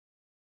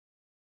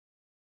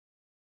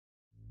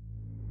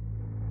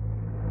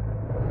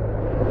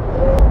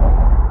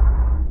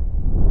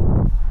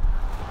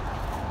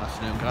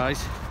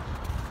guys.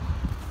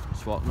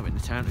 Just walking up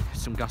into town to get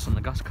some gas on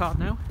the gas card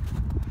now.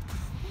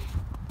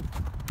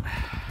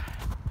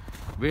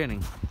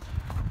 Raining,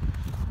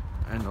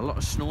 and a lot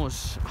of snow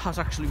has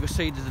actually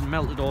receded and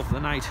melted over the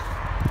night.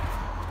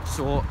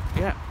 So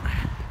yeah,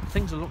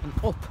 things are looking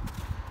up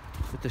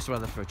with this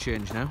weather for a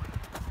change now.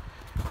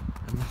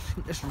 And I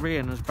think this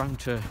rain is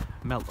bound to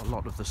melt a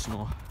lot of the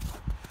snow.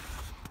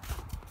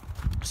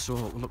 So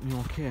we're looking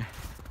okay.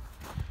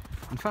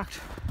 In fact,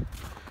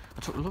 I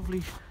took a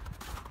lovely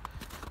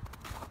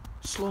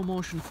slow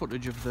motion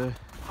footage of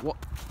what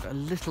a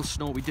little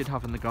snow we did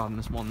have in the garden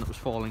this morning that was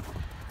falling.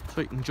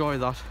 So you can enjoy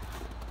that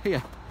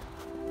here.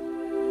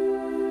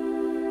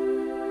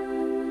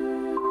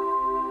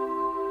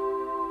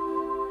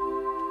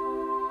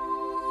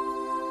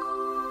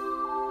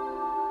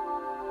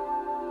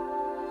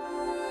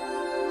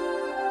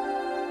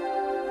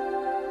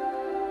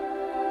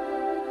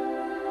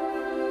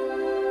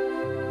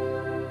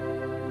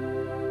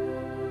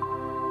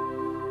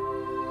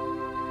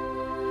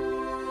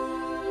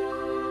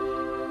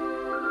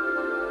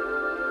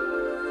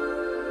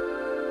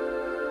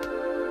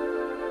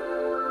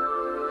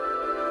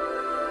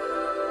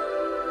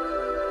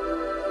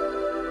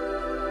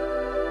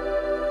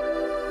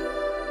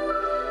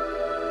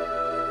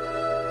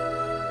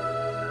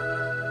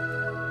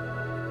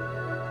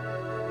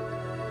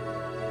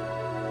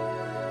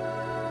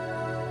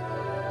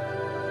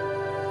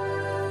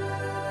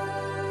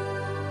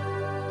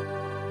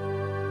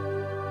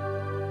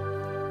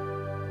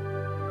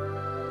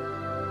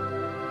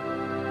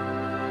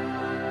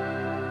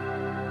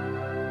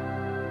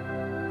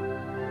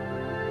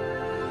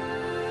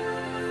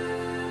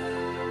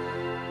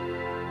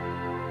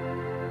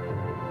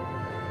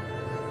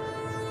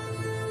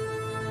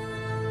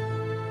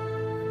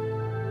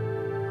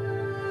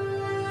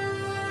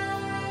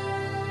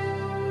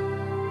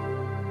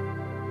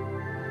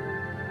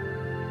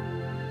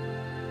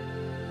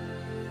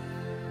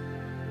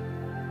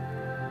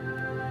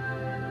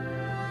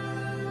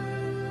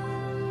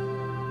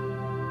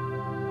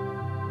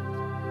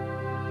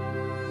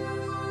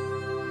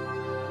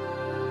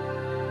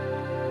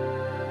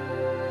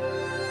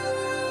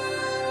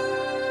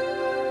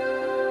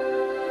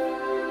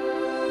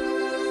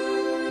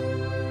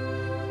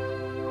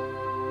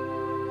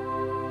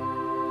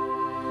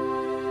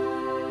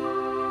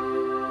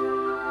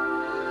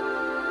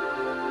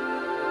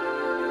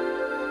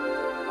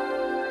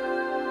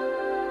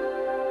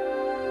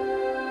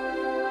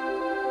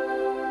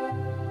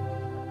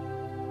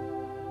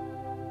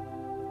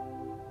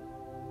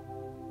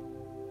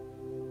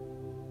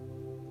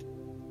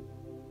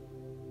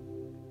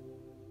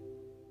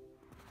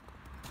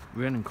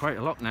 Raining quite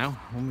a lot now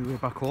on my way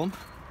back home.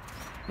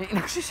 You can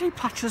actually see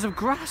patches of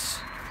grass.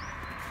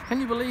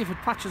 Can you believe it?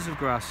 Patches of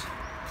grass.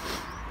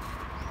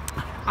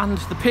 And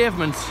the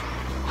pavements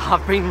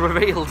have been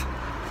revealed.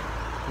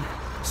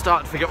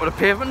 Starting to forget what a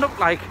pavement looked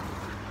like.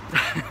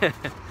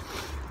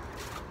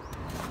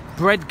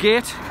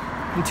 Breadgate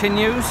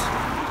continues.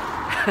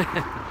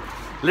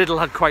 Lidl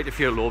had quite a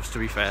few loaves, to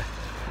be fair.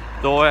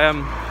 Though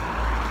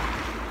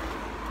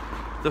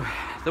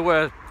they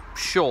were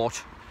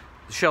short.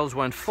 The shelves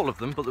weren't full of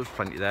them, but there was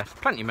plenty there.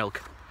 Plenty of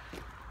milk.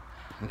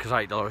 And because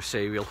I ate a lot of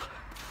cereal,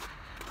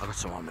 I got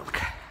some more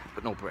milk.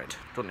 But no bread.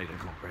 Don't need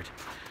any more bread.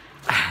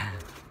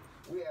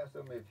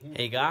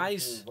 Hey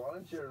guys.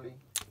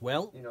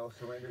 Well,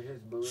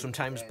 some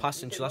time's passed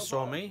since you last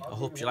saw me. I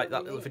hope you liked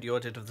that little video I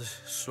did of the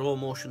slow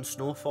motion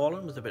snow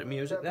falling with a bit of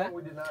music there.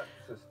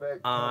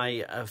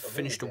 I have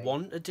finished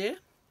one a day.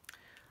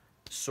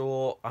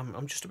 So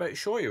I'm just about to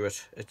show you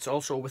it. It's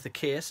also with a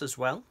case as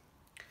well.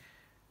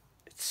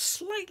 It's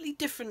slightly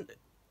different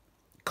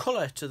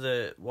colour to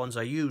the ones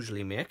I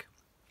usually make.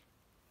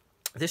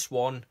 This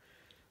one,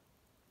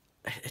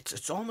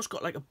 it's almost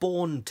got like a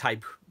bone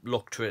type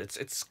look to it.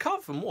 It's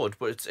carved from wood,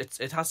 but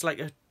it has like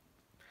a,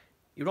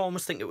 you'd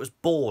almost think it was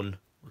bone.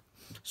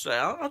 So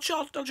I'll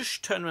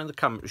just turn around the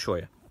camera to show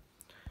you.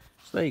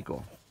 So there you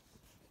go.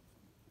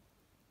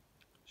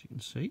 As you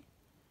can see.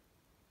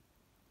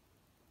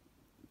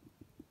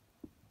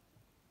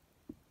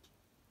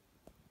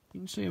 You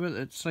can see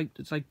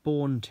it's like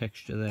bone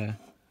texture there.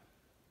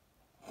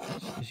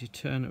 As you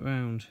turn it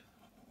around.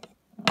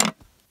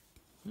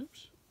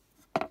 Oops.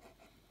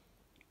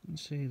 You can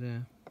see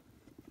there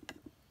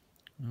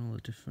all the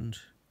different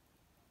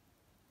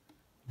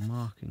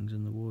markings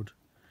in the wood.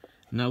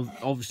 Now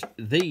obviously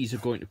these are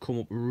going to come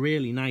up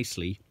really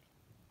nicely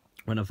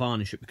when I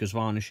varnish it, because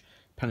varnish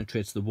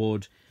penetrates the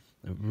wood,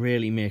 it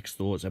really makes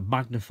those, it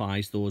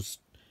magnifies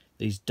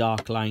these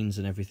dark lines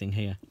and everything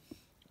here,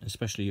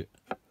 especially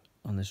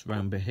on this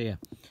round bit here.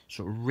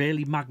 So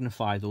really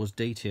magnify those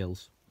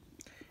details.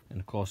 And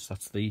of course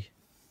that's the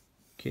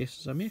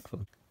cases I make for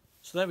them.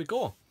 So there we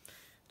go.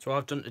 So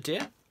I've done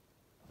today.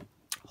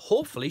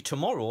 Hopefully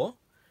tomorrow,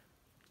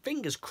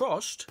 fingers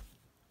crossed,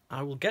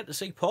 I will get to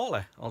see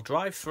Paula. I'll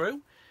drive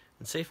through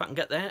and see if I can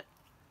get there,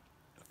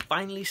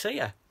 finally see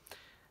her.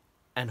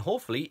 And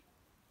hopefully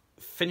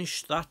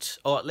finish that,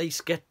 or at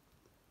least get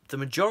the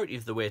majority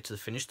of the way to the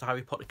finish, the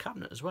Harry Potter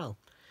cabinet as well.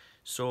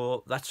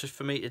 So that's it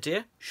for me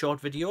today. Short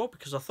video,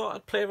 because I thought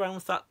I'd play around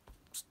with that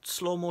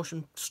slow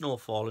motion snow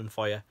falling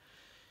for you. It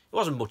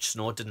wasn't much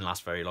snow, it didn't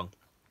last very long.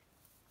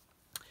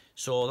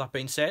 So that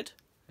being said,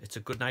 it's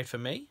a good night for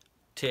me.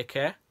 Take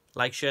care,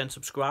 like, share and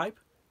subscribe.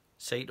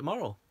 See you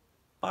tomorrow.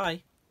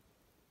 Bye.